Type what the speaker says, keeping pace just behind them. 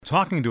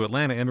talking to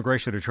Atlanta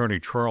immigration attorney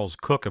Charles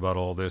Kuck about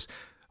all this.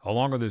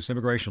 Along with his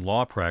immigration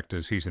law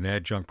practice, he's an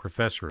adjunct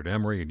professor at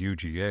Emory and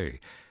UGA.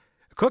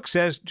 Kuck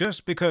says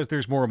just because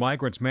there's more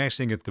migrants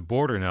massing at the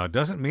border now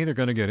doesn't mean they're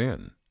going to get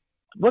in.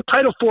 What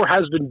Title IV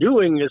has been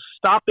doing is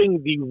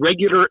stopping the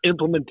regular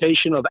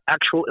implementation of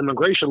actual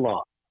immigration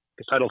law.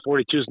 Because Title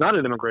 42 is not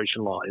an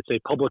immigration law. It's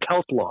a public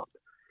health law.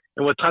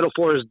 And what Title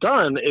IV has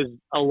done is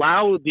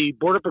allow the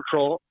Border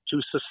Patrol to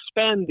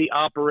suspend the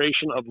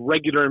operation of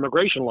regular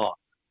immigration law,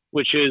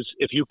 which is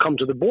if you come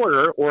to the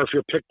border or if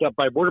you're picked up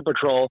by Border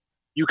Patrol,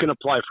 you can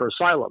apply for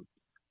asylum.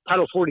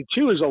 Title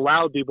 42 has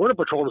allowed the Border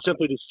Patrol to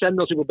simply send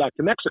those people back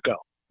to Mexico,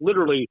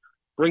 literally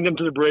bring them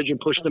to the bridge and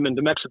push them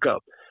into Mexico.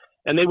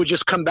 And they would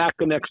just come back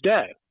the next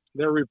day.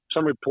 There were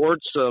some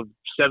reports of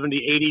 70,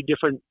 80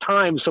 different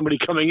times somebody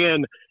coming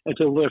in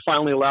until they're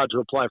finally allowed to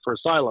apply for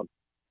asylum.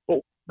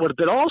 But what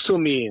that also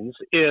means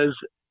is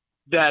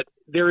that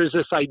there is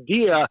this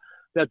idea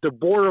that the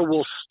border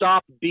will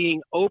stop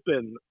being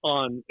open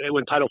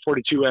when Title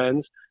 42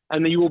 ends,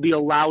 and then you will be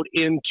allowed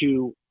in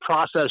to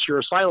process your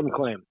asylum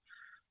claim.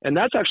 And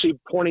that's actually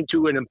pointing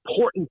to an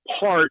important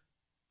part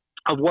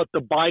of what the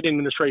Biden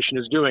administration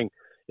is doing,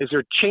 is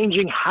they're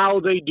changing how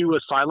they do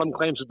asylum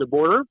claims at the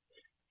border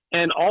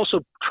and also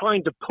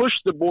trying to push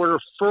the border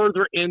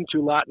further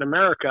into Latin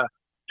America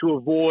to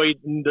avoid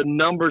the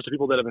numbers of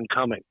people that have been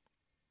coming.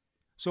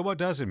 So what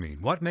does it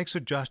mean? What makes a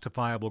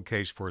justifiable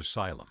case for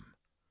asylum?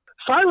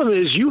 Asylum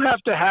is you have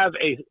to have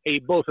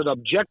both an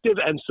objective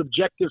and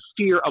subjective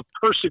fear of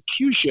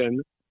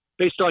persecution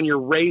based on your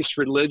race,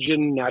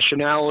 religion,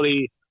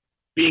 nationality,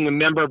 being a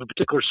member of a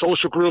particular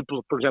social group,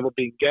 for example,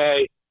 being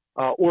gay,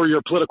 or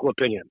your political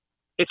opinion.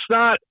 It's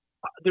not,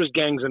 there's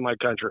gangs in my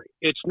country.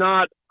 It's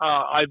not,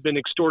 I've been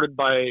extorted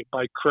by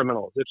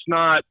criminals. It's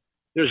not,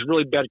 there's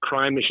really bad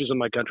crime issues in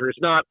my country.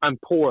 It's not, I'm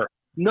poor.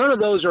 None of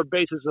those are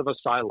basis of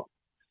asylum.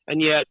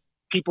 And yet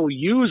people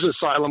use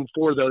asylum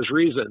for those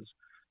reasons.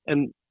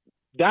 And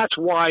that's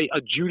why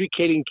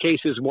adjudicating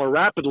cases more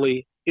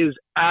rapidly is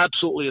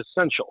absolutely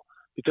essential,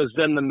 because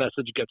then the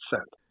message gets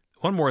sent.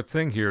 One more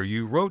thing here.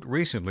 You wrote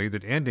recently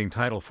that ending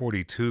Title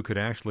 42 could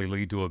actually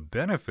lead to a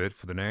benefit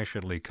for the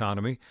national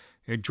economy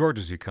and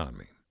Georgia's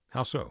economy.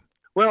 How so?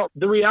 Well,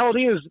 the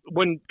reality is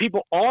when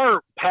people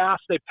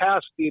they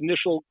pass the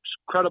initial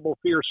credible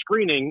fear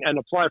screening and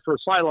apply for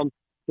asylum,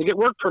 they get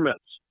work permits.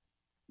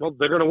 Well,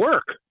 they're going to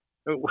work.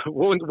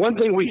 One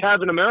thing we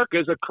have in America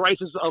is a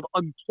crisis of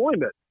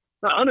employment.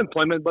 Not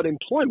unemployment, but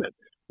employment.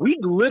 We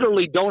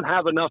literally don't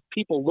have enough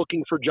people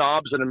looking for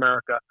jobs in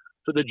America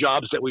for the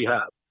jobs that we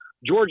have.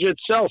 Georgia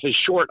itself is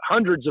short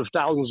hundreds of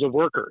thousands of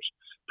workers,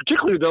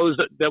 particularly those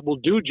that will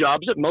do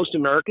jobs that most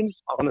Americans,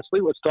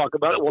 honestly, let's talk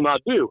about it, will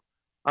not do.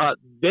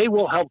 They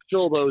will help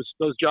fill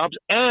those jobs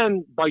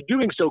and by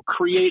doing so,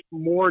 create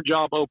more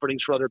job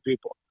openings for other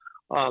people.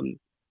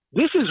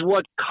 This is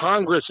what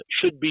Congress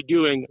should be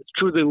doing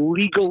through the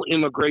legal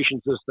immigration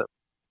system.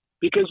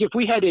 Because if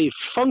we had a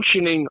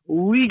functioning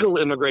legal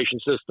immigration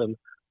system,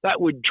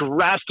 that would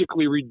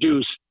drastically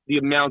reduce the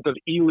amount of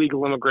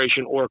illegal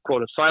immigration or,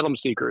 quote, asylum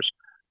seekers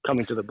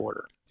coming to the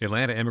border.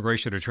 Atlanta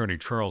immigration attorney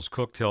Charles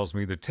Kuck tells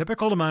me the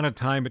typical amount of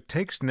time it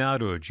takes now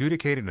to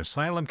adjudicate an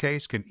asylum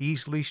case can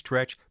easily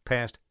stretch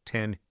past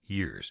 10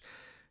 years.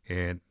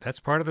 And that's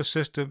part of the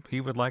system he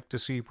would like to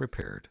see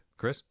repaired.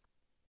 Chris?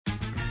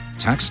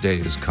 Tax day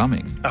is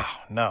coming. Oh,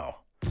 no.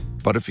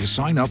 But if you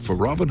sign up for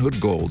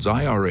Robinhood Gold's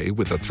IRA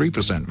with a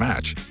 3%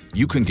 match,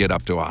 you can get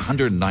up to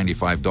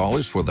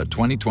 $195 for the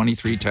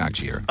 2023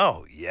 tax year.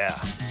 Oh, yeah.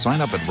 Sign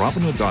up at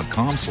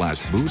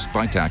Robinhood.com/boost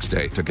by tax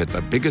day to get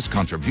the biggest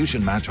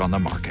contribution match on the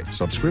market.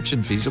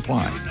 Subscription fees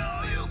apply.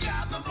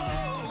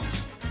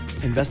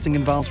 Investing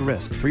involves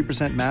risk.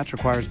 3% match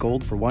requires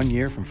gold for 1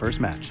 year from first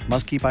match.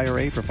 Must keep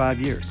IRA for 5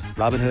 years.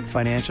 Robinhood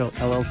Financial,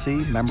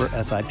 LLC, member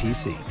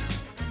SIPC.